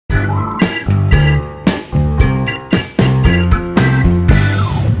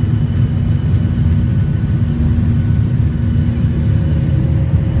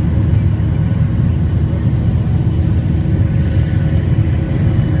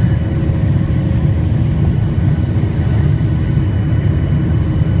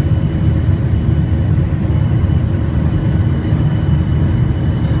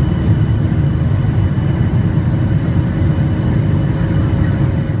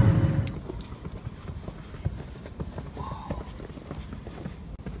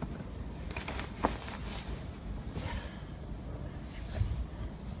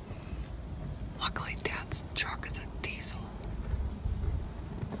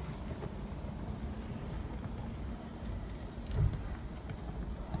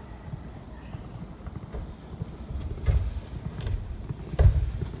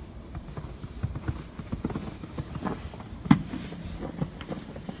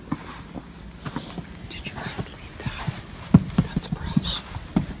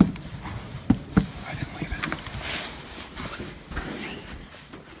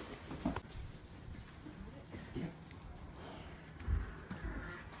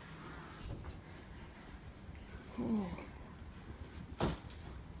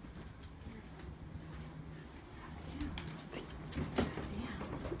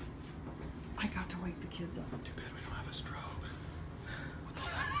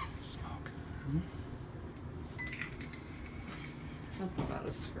That's about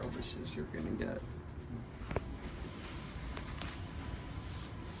as scrubbish as you're gonna get.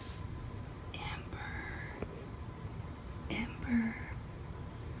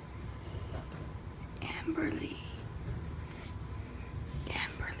 EmberLee.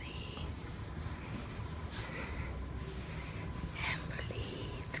 EmberLee,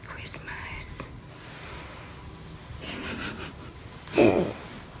 it's Christmas.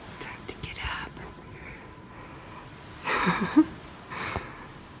 Time to get up.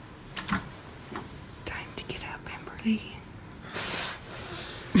 Time to get up, EmberLee.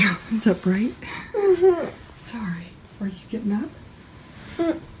 Is that bright? Sorry. Are you getting up?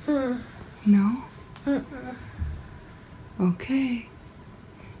 No? Okay.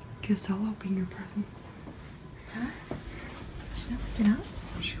 Guess I'll open your presents. Huh? Get up.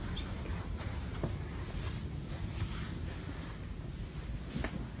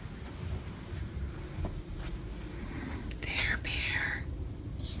 There, Bear.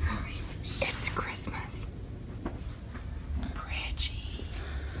 It's Christmas. Bridgie.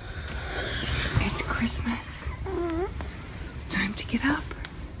 It's Christmas. It's time to get up.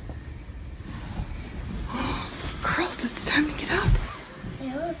 Girls, it's time to get up.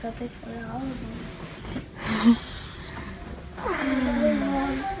 Yeah, I woke up before all of them.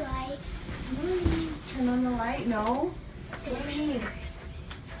 Turn on the light. No.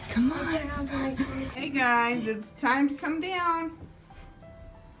 Come on. Turn on the light. Hey guys, it's time to come down.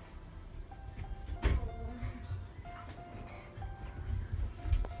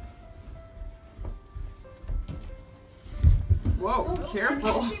 Whoa,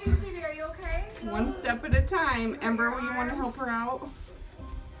 careful. Are you okay? One step at a time. Ember, you want to help her out?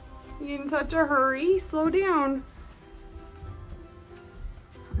 You in such a hurry. Slow down.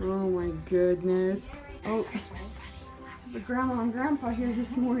 Oh my goodness. Oh, the grandma and grandpa here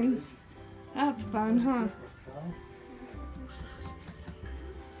this morning. That's fun, huh?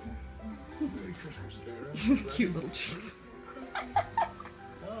 His cute little cheeks.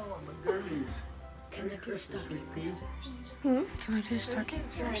 Oh, my goodies. Merry Christmas, sweet pea. Hmm? Can we do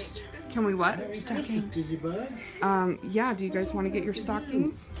stockings first? Can we what? Stockings. Dizzy bug? Yeah, do you guys want to get your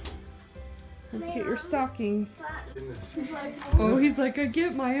stockings? Let's get your stockings. Oh, he's like, I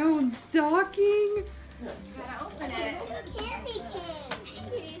get my own stocking. Open it. Candy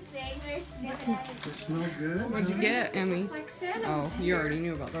cane. It's no good. What'd you get, Emmy? Like Santa. Oh, you already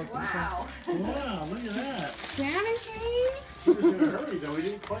knew about those ones. Wow. Wow, look at that. Santa cane? He was in a hurry, though. He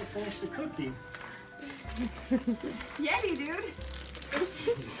didn't quite finish the cookie. Yeti, dude.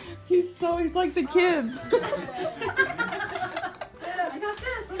 He's like the kids. I got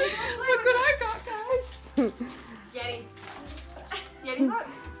this. Look what I got, guys. Yeti. Yeti, look.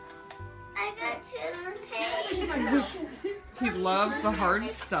 I got toothpaste. He loves the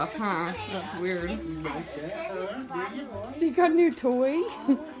hard stuff, huh? That's weird. Like that, huh? Do you? You got a new toy?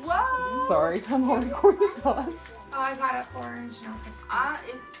 Whoa. Sorry, I'm on recording. Oh, I got an orange nose.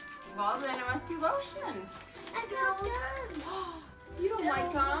 Well, then it must be lotion. You don't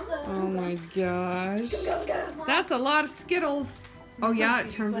like them? Oh my gosh. That's a lot of Skittles. Oh yeah, it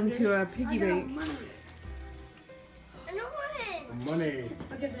turns into a piggy bank. Money.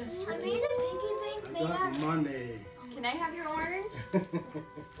 Look at this. I got money. Can I have your orange?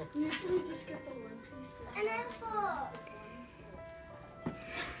 Usually just get the one piece. An apple.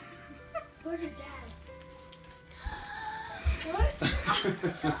 Where's your dad? What?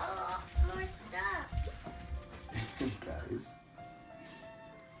 More stuff. Guys.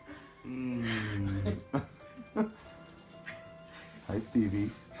 Hi, Stevie.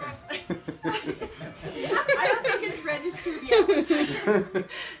 I don't think it's registered yet.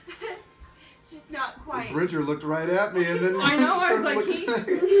 She's not quite. Bridger looked right at me and then I know, I was started like, looking at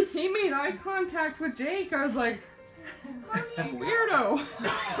me. he made eye contact with Jake. I was like, weirdo.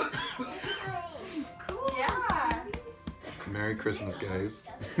 Cool. Yeah. Merry Christmas, guys.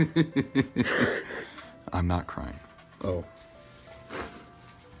 I'm not crying. Oh.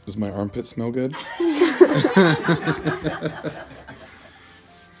 Does my armpit smell good?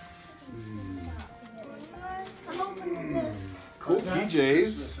 Cool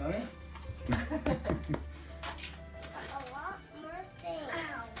PJs.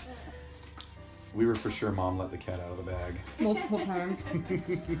 We were for sure Mom let the cat out of the bag. Multiple times.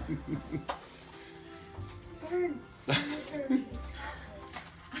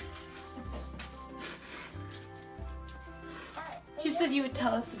 You said you would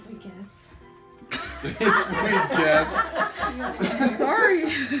tell us if we guessed. We guessed. Sorry.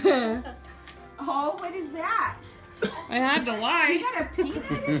 Oh, what is that? I had to lie. You got a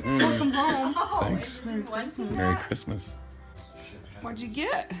peanut in there? Welcome home. Oh, Thanks. Merry Christmas. Merry Christmas. What'd you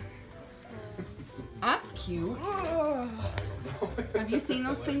get? That's cute. Have you seen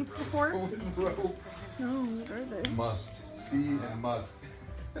those things before? No, what are they? Must. See and must.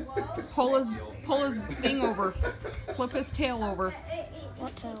 Pull his thing over. Flip his tail over.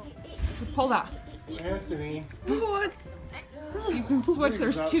 What tail? Pull that. Anthony. What? You can switch.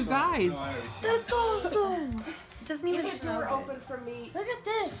 There's two guys. That's awesome. It doesn't even door open for me. Look at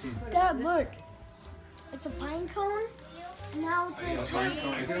this. Dad, look. It's a pine cone. Now it's a Pine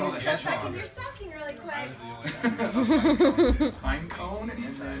cone. It's called a hedgehog. You're stocking really quick. It's a pine cone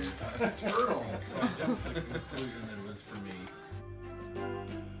and then a turtle.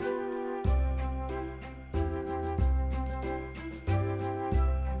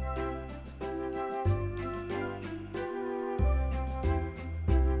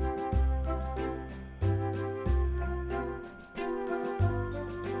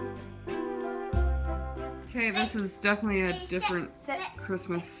 Okay, this is definitely a different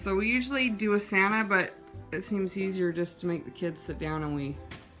Christmas. So we usually do a Santa, but it seems easier just to make the kids sit down and we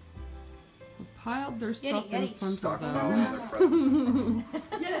piled their stuff in front of Stockpile them. all their presents.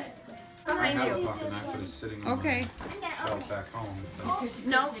 I Behind have a you. pocket knife that is sitting on Okay. the shelf back home.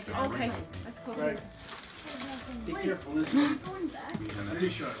 No. Okay. That's cool. Right. Be careful, this one. Pretty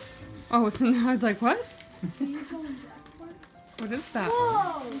sharp. Oh, it's in, I was like, what? What is that?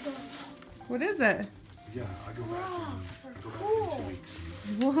 What is it? Yeah, I go back in 2 weeks.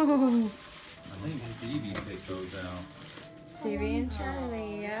 Whoa. I think Stevie picked those out. Stevie and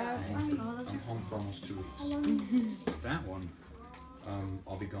Charlie, yeah. I'm home for almost 2 weeks. That one.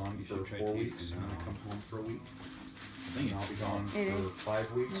 I'll be gone You for should try 4 weeks tasting and then that. I come home for a week. I think And I'll it's be gone It for is.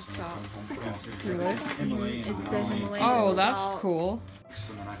 5 weeks It's and then come home for almost 2 Really? Himalayan. It's the Himalayan. Oh, that's salt. cool. weeks.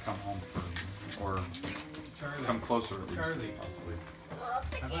 And then I come home for, or come closer at least, Charlie. possibly.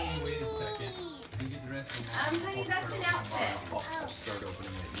 How about you wait a second and get the rest of them? Honey, that's an outfit. I'll start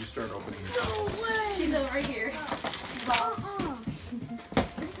opening it. You start opening it. She's over here.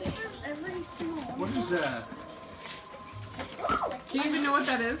 This is every single one. What is that? Do you even know what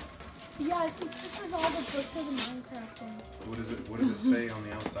that is? Yeah, I think this is all the books of the Minecraft ones. What is it? What does it say on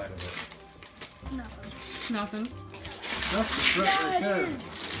the outside of it? Nothing. Nothing. That's the front Yeah, right it there. is.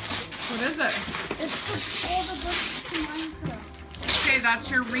 What is it? It's just all the books to Minecraft. Okay, that's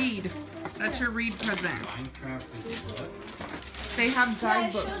your read. That's your read present. Minecraft is what? They have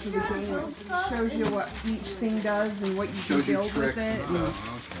guidebooks shows to you the how to thing build that stuff shows you what each thing does and what you can Shows you build with tricks and it. stuff.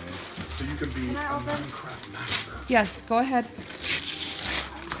 Okay. So you can be a I open? Minecraft master. Yes, go ahead.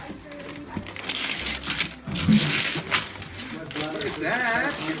 Look at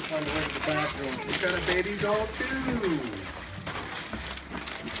that. I'm trying to work the bathroom. He's got a baby doll too.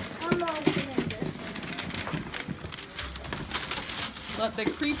 I'm not opening this Let the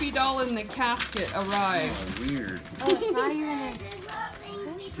creepy doll in the casket arrive. Oh, weird. one. Oh, it's not even as...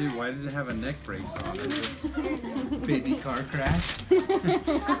 Dude, why does it have a neck brace on it? Baby car crash?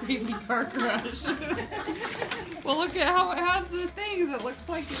 Baby car crash. Well, look at how it has the things. It looks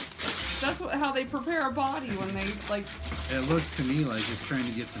like that's how they prepare a body when they like. It looks to me like it's trying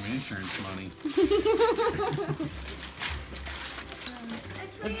to get some insurance money.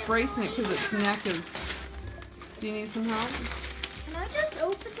 It's bracing it because its neck is. Do you need some help? Can I just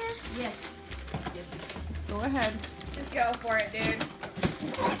open this? Yes. Go ahead. Just go for it, dude.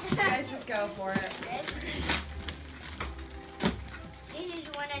 You guys just go for it. This is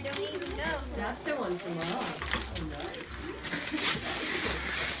one I don't even know. That's the one from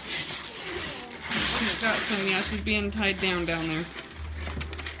Got some. Yeah, she's being tied down there.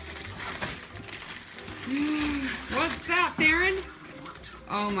 What's that, Theron?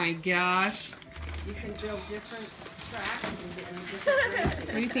 Oh my gosh. You can build different tracks and different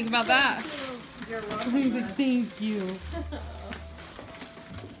What do you think about that? You're welcome. Thank you.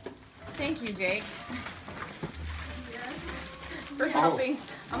 Thank you, Jake. For helping.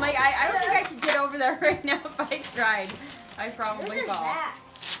 I'm like, I don't think I could get over there right now if I tried. I'd probably fall.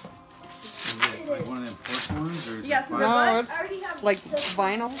 Is it like one of them porch ones? Or is Yes, it but No, what? it's I already have like this.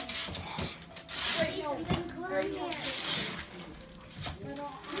 vinyl.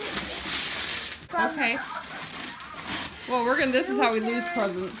 Okay. Well, this is how we lose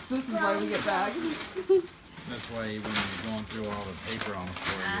presents. This is why we get bags. That's why when you're going through all the paper on the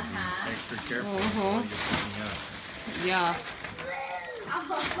floor, you be extra careful Uh-huh. while you're picking up. Yeah.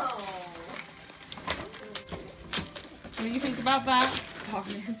 What do you think about that? Dog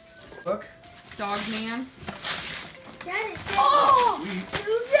man. Look. Dog man. Dad, it says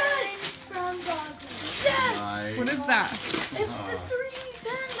Sweet. yes! From Dog. Yes! Nice. What is that? It's the 3D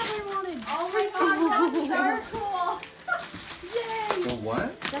pen that I wanted. Oh my god, that's so cool. Yay! The what?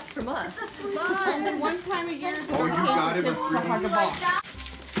 That's from us. Only one time a year is Oh, you got him a to hug a 3D. ball.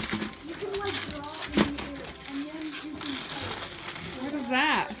 You can like draw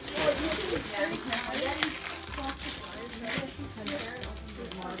that?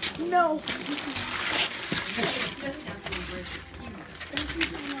 No.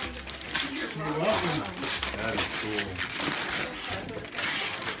 That is cool.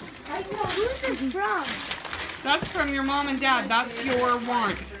 Who's this from? That's from your mom and dad. That's your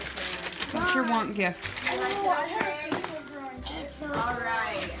want. That's your want gift.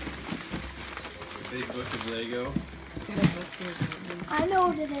 Alright. Big book of Lego. I know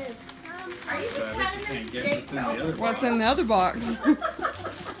what it is. Are you just having this big to What's in the other box?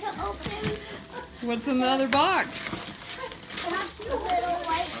 What's in the other box?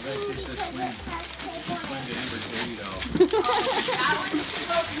 That one's to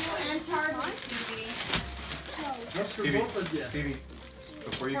both you and Charlie, Stevie. That's for both of you. Stevie,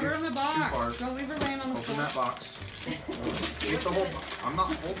 before you Put her get in the too box. far, Don't leave her laying on the open floor. that box. Take the whole. I'm not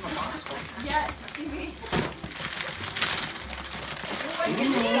holding the box. Yeah, Stevie.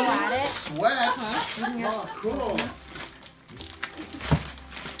 Sweats. Oh, cool.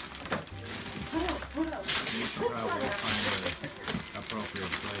 You should probably find an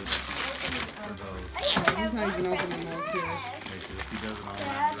appropriate place for those. He's not even opening those here. Because if he does it on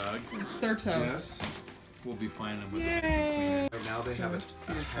that rug, It's their toes. Yes. we'll be finding them with Yay! Right now they have a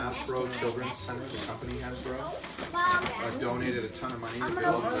Hasbro Children's Center. The company Hasbro donated a ton of money to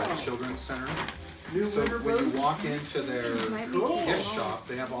build a children's center. So when you walk into their gift shop,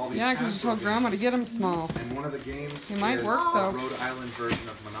 they have all these Yeah, because you told Hasbro Grandma to games. get them small. And one of the games They might is work, though. a Rhode Island version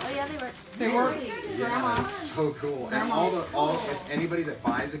of Monopoly. Oh yeah, they were. They work. Yeah, it's so cool. And if anybody that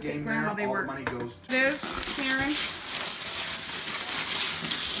buys a game there, Grandma, they all the work. money goes to. This, Karen,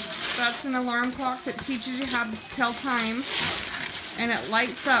 that's an alarm clock that teaches you how to tell time, and it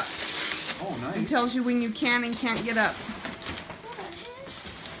lights up Oh, nice. and tells you when you can and can't get up.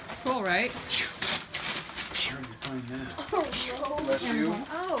 Cool, right? Where did you find that? Bless you.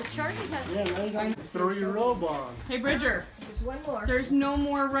 Oh, Charlie has. Throw your robe on. Hey, Bridger, There's one more. there's no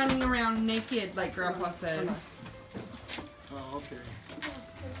more running around naked like Grandpa said. Oh, okay.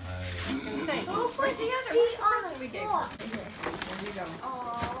 Say, where's the other? Where's the person we gave her?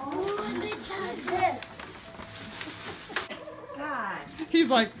 Oh, they tell this. Gosh. He's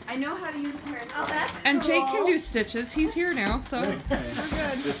like, I know how to use a pair of Oh, that's and Jake can cool. do stitches. He's here now, so we're good.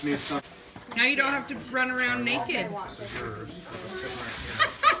 Just need some. Now you don't have to run around naked. This is yours. It's sitting right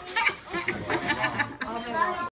here.